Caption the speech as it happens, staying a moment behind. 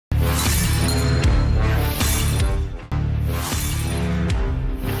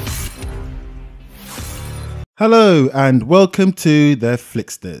Hello and welcome to The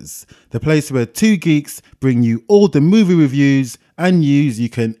Flicksters, the place where two geeks bring you all the movie reviews and news you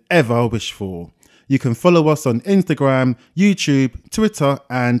can ever wish for. You can follow us on Instagram, YouTube, Twitter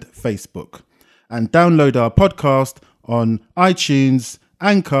and Facebook. And download our podcast on iTunes,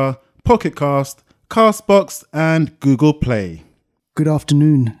 Anchor, Pocket Cast, Castbox and Google Play. Good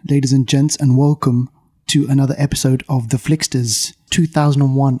afternoon, ladies and gents, and welcome to another episode of The Flicksters,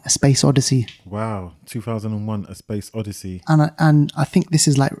 2001: A Space Odyssey. Wow, 2001: A Space Odyssey. And I think this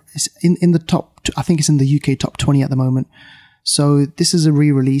is like it's in the top. I think it's in the UK top 20 at the moment. So this is a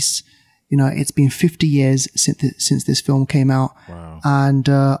re-release. You know, it's been 50 years since this film came out. Wow. And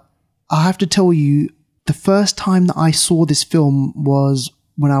I have to tell you, the first time that I saw this film was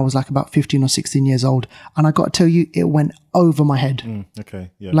when I was like about 15 or 16 years old. And I got to tell you, it went over my head. Okay,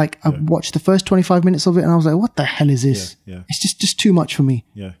 yeah. I watched the first 25 minutes of it and I was like, what the hell is this? Yeah. It's just too much for me.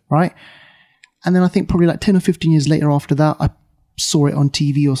 Yeah. Right? And then I think probably like 10 or 15 years later after that, I saw it on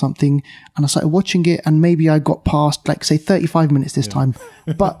TV or something and I started watching it and maybe I got past like say 35 minutes this time.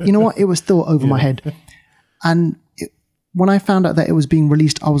 But you know what? It was still over my head. And when I found out that it was being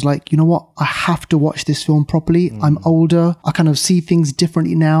released, I was like, you know what? I have to watch this film properly. I'm older. I kind of see things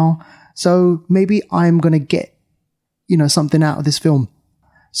differently now. So maybe I'm going to get, something out of this film.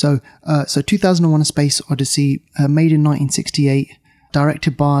 So 2001: A Space Odyssey, made in 1968,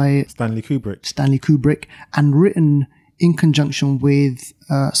 directed by Stanley Kubrick, and written in conjunction with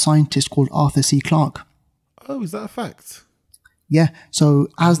a scientist called Arthur C. Clarke. Oh, is that a fact? Yeah, so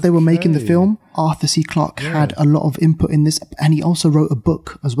as they were making the film, Arthur C. Clarke had a lot of input in this, and he also wrote a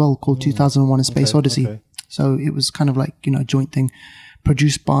book as well called 2001: A Space Odyssey. Okay. So it was kind of like, a joint thing,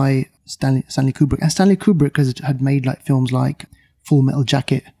 produced by Stanley Kubrick. And Stanley Kubrick had made like films like Full Metal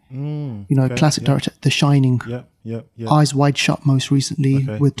Jacket, classic director, The Shining, Eyes Wide Shut most recently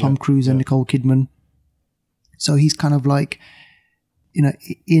with Tom Cruise and Nicole Kidman. So he's kind of like,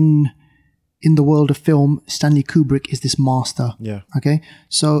 in the world of film, Stanley Kubrick is this master. Yeah. Okay.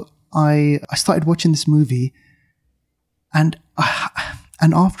 So I started watching this movie, and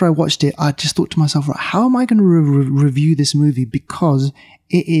after I watched it, I just thought to myself, right, how am I going to review this movie? Because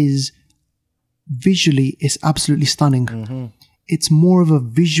it is visually, it's absolutely stunning. Mm-hmm. It's more of a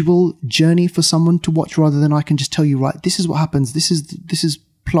visual journey for someone to watch rather than I can just tell you, right, this is what happens. This is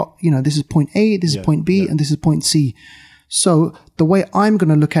plot. This is point A, this is point B, and this is point C. So the way I'm going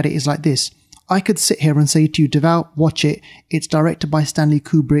to look at it is like this. I could sit here and say to you, Devout, watch it. It's directed by Stanley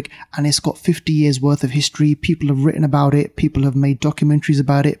Kubrick and it's got 50 years worth of history. People have written about it. People have made documentaries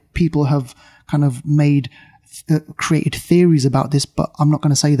about it. People have kind of created theories about this, but I'm not going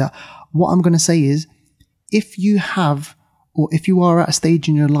to say that. What I'm going to say is, if you are at a stage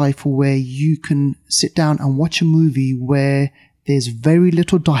in your life where you can sit down and watch a movie where there's very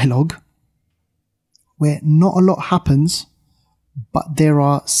little dialogue, where not a lot happens, but there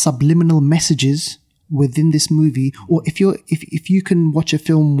are subliminal messages within this movie, or if you can watch a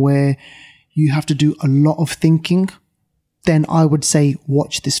film where you have to do a lot of thinking, then I would say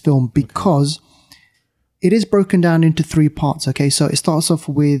watch this film, because it is broken down into 3 parts. Okay, so it starts off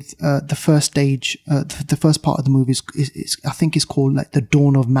with the first stage, the first part of the movie is I think it's called like the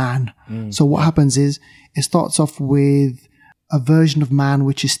Dawn of Man. So what happens is it starts off with a version of man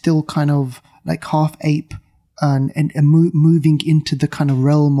which is still kind of like half ape, and moving into the kind of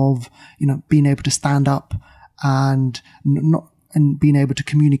realm of being able to stand up and being able to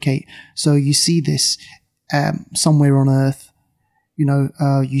communicate. So you see this somewhere on Earth.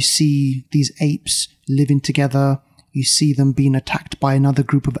 You see these apes living together. You see them being attacked by another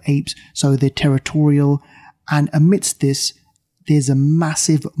group of apes. So they're territorial, and amidst this, there's a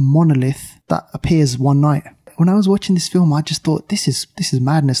massive monolith that appears one night. When I was watching this film, I just thought, this is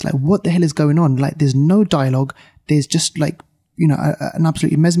madness. Like, what the hell is going on? Like, there's no dialogue. There's just like, an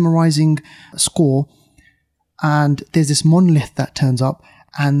absolutely mesmerizing score. And there's this monolith that turns up,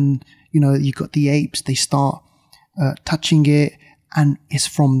 and, you got the apes, they start touching it. And it's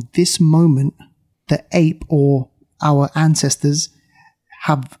from this moment, the ape or our ancestors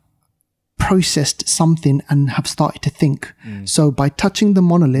have processed something and have started to think. So by touching the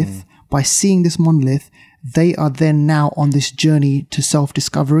monolith, by seeing this monolith, they are then now on this journey to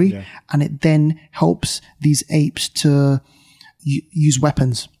self-discovery, and it then helps these apes to use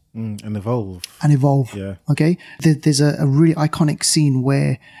weapons. And evolve. Yeah. Okay. There's a really iconic scene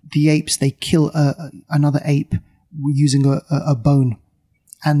where the apes, they kill another ape using a bone,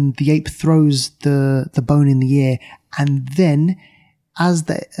 and the ape throws the bone in the air, and then as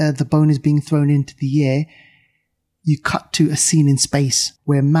the bone is being thrown into the air, you cut to a scene in space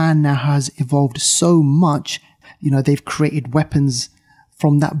where man now has evolved so much, they've created weapons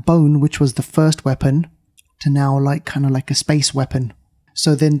from that bone, which was the first weapon, to now like kind of like a space weapon.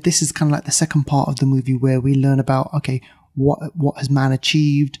 So then this is kind of like the second part of the movie where we learn about, okay, what has man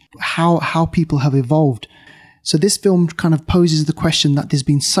achieved, how people have evolved. So this film kind of poses the question that there's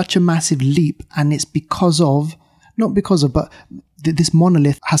been such a massive leap, and it's but this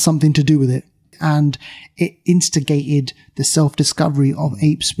monolith has something to do with it. And it instigated the self-discovery of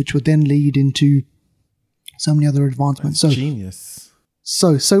apes, which would then lead into so many other advancements. That's genius.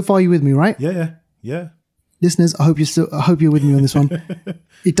 So far you're with me, right? Yeah. Listeners, I hope you're with me on this one.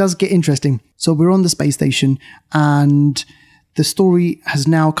 It does get interesting. So we're on the space station, and the story has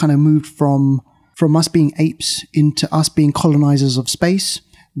now kind of moved from us being apes into us being colonizers of space.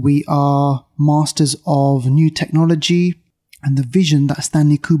 We are masters of new technology, and the vision that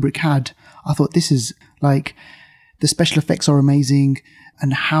Stanley Kubrick had. I thought, this is like, the special effects are amazing,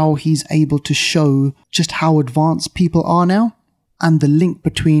 and how he's able to show just how advanced people are now, and the link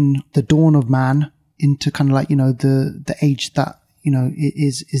between the dawn of man into kind of like, the age that,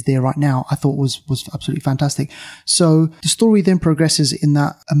 is there right now, I thought was absolutely fantastic. So the story then progresses in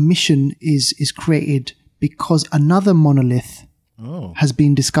that a mission is created because another monolith has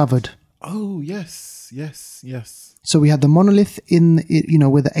been discovered. Oh, yes. So we had the monolith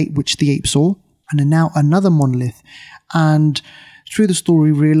where which the ape saw, and then now another monolith. And through the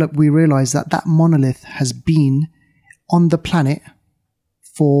story, we realize that monolith has been on the planet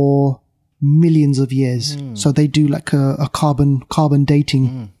for millions of years. So they do like a carbon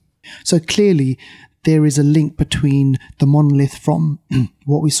dating. So clearly there is a link between the monolith from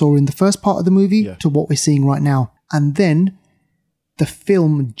what we saw in the first part of the movie to what we're seeing right now. And then the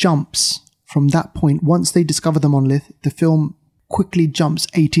film jumps from that point. Once they discover the monolith, the film quickly jumps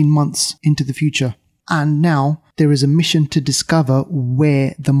 18 months into the future. And now there is a mission to discover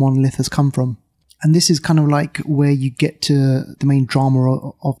where the monolith has come from. And this is kind of like where you get to the main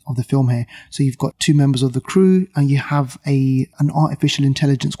drama of the film here. So you've got two members of the crew, and you have an artificial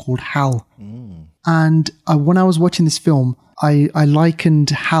intelligence called Hal. And when I was watching this film, I likened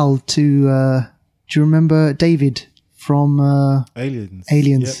Hal to, do you remember David from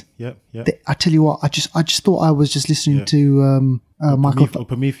Aliens? Yep. I tell you what, I just thought I was just listening to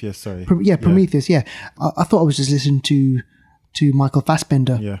Prometheus, sorry. Prometheus, yeah. I thought I was just listening to Michael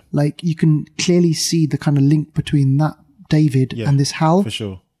Fassbender. Yeah. Like, you can clearly see the kind of link between that David and this Hal. For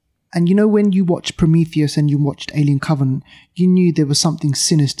sure. And when you watched Prometheus and you watched Alien Covenant, you knew there was something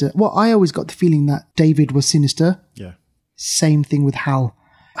sinister. Well, I always got the feeling that David was sinister. Yeah. Same thing with Hal.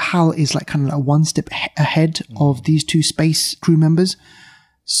 Hal is like kind of like one step ahead of these two space crew members.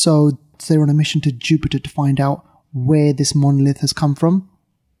 So they're on a mission to Jupiter to find out where this monolith has come from.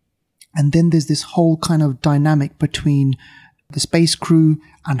 And then there's this whole kind of dynamic between the space crew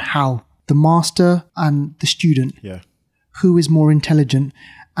and Hal, the master and the student. Yeah. Who is more intelligent?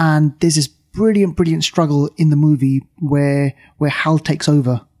 And there's this brilliant struggle in the movie where Hal takes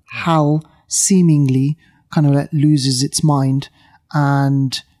over. Hal seemingly kind of like loses its mind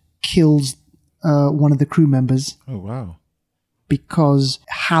and kills one of the crew members. Oh, wow. Because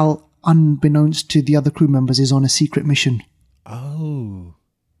Hal, unbeknownst to the other crew members, is on a secret mission. Oh.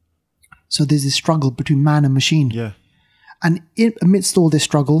 So there's this struggle between man and machine. Yeah. And amidst all this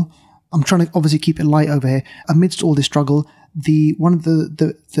struggle, I'm trying to obviously keep it light over here. Amidst all this struggle, one of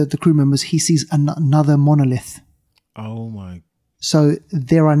the crew members, he sees another monolith. Oh my. So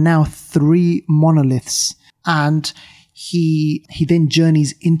there are now 3 monoliths, and he then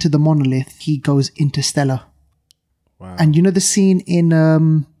journeys into the monolith. He goes interstellar. Wow. And the scene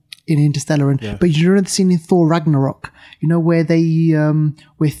in Interstellar, but the scene in Thor Ragnarok, where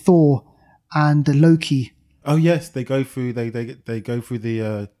where Thor and Loki. Oh yes, they go through. They go through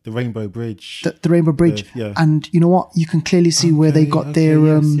the Rainbow Bridge. The Rainbow Bridge. And you know what? You can clearly see where they got their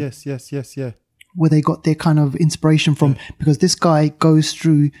yes. Where they got their kind of inspiration from, because this guy goes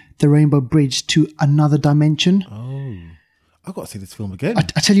through the Rainbow Bridge to another dimension. Oh, I've got to see this film again. I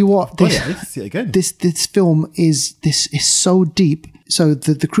tell you what, I need to see it again. This film is so deep. So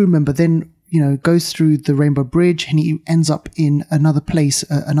the crew member then goes through the Rainbow Bridge, and he ends up in another place,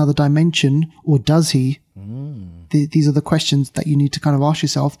 another dimension, or does he? These are the questions that you need to kind of ask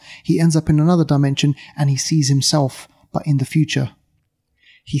yourself. He ends up in another dimension, and he sees himself, but in the future.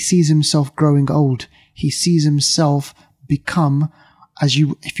 He sees himself growing old. He sees himself become,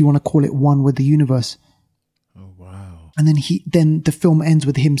 if you want to call it, one with the universe. Oh wow! And then the film ends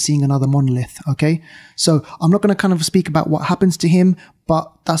with him seeing another monolith. Okay, so I'm not going to kind of speak about what happens to him,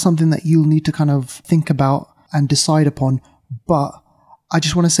 but that's something that you'll need to kind of think about and decide upon. But I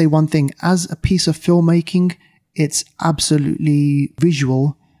just want to say one thing: as a piece of filmmaking, it's absolutely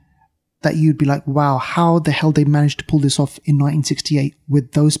visual, that you'd be like, wow, how the hell they managed to pull this off in 1968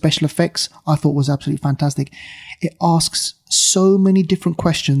 with those special effects, I thought was absolutely fantastic. It asks so many different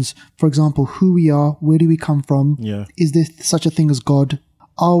questions. For example, who we are, where do we come from? Yeah. Is there such a thing as God?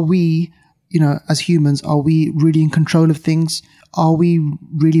 Are we, as humans, are we really in control of things? Are we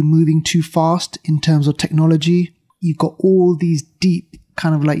really moving too fast in terms of technology? You've got all these deep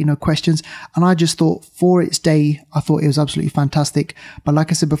kind of like, questions. And I just thought for its day, I thought it was absolutely fantastic. But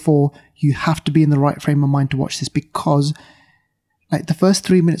like I said before, you have to be in the right frame of mind to watch this, because like the first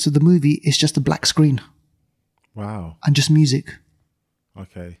 3 minutes of the movie is just a black screen. Wow. And just music.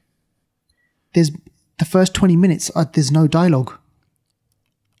 Okay. There's the first 20 minutes, there's no dialogue.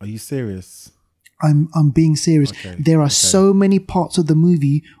 Are you serious? I'm being serious. Okay. There are so many parts of the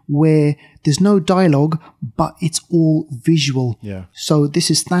movie where there's no dialogue, but it's all visual. Yeah. So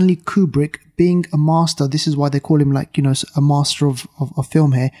this is Stanley Kubrick being a master. This is why they call him like, a master of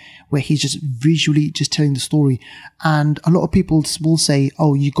film here, where he's just visually just telling the story. And a lot of people will say,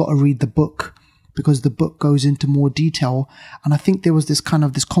 oh, you got to read the book, because the book goes into more detail. And I think there was this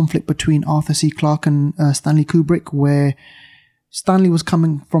conflict between Arthur C. Clarke and Stanley Kubrick, where Stanley was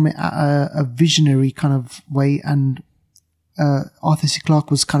coming from it at a visionary kind of way, and Arthur C. Clarke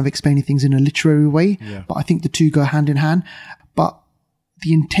was kind of explaining things in a literary way. Yeah. But I think the two go hand in hand. But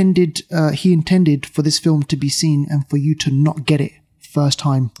he intended for this film to be seen and for you to not get it first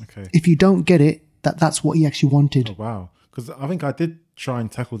time. Okay. If you don't get it, that's what he actually wanted. Oh, wow. Because I think I did try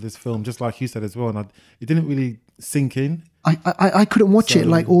and tackle this film just like you said as well, and it didn't really sink in. I couldn't watch it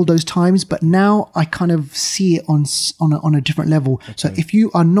like all those times, but now I kind of see it on a different level. Okay. So if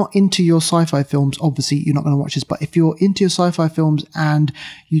you are not into your sci-fi films, obviously you're not going to watch this. But if you're into your sci-fi films and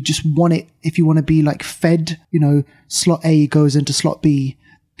you just want it, if you want to be like fed, slot A goes into slot B,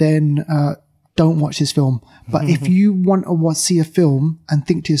 then don't watch this film. But if you want to see a film and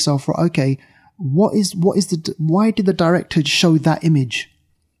think to yourself, right, okay, why did the director show that image?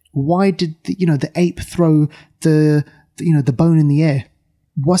 Why did the ape throw the bone in the air?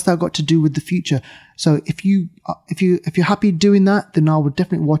 What's that got to do with the future? So if you're happy doing that, then I would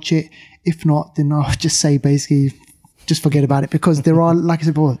definitely watch it. If not, then I'll just say basically just forget about it, because there are, like I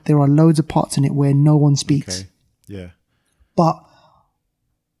said before, there are loads of parts in it where no one speaks. Okay. Yeah. But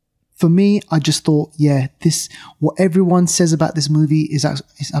for me, I just thought, what everyone says about this movie is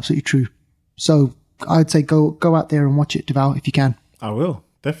absolutely true. So I'd say go out there and watch it, Deval, if you can. I will,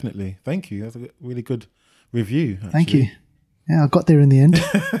 definitely. Thank you. That's a really good review, actually. Thank you. Yeah, I got there in the end.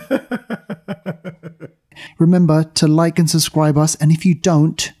 Remember to like and subscribe us, and if you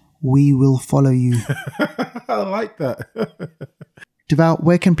don't, we will follow you. I like that. Deval,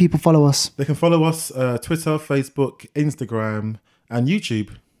 where can people follow us? They can follow us Twitter, Facebook, Instagram, and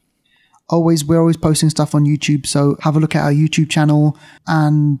YouTube. We're always posting stuff on YouTube, so have a look at our YouTube channel.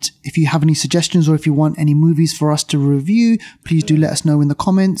 And if you have any suggestions or if you want any movies for us to review, please do let us know in the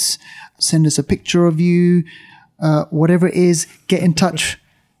comments. Send us a picture of you, whatever it is, get in touch.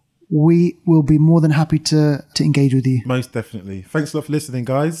 We will be more than happy to engage with you. Most definitely. Thanks a lot for listening,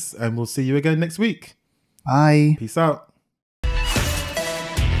 guys, and we'll see you again next week. Bye. Peace out.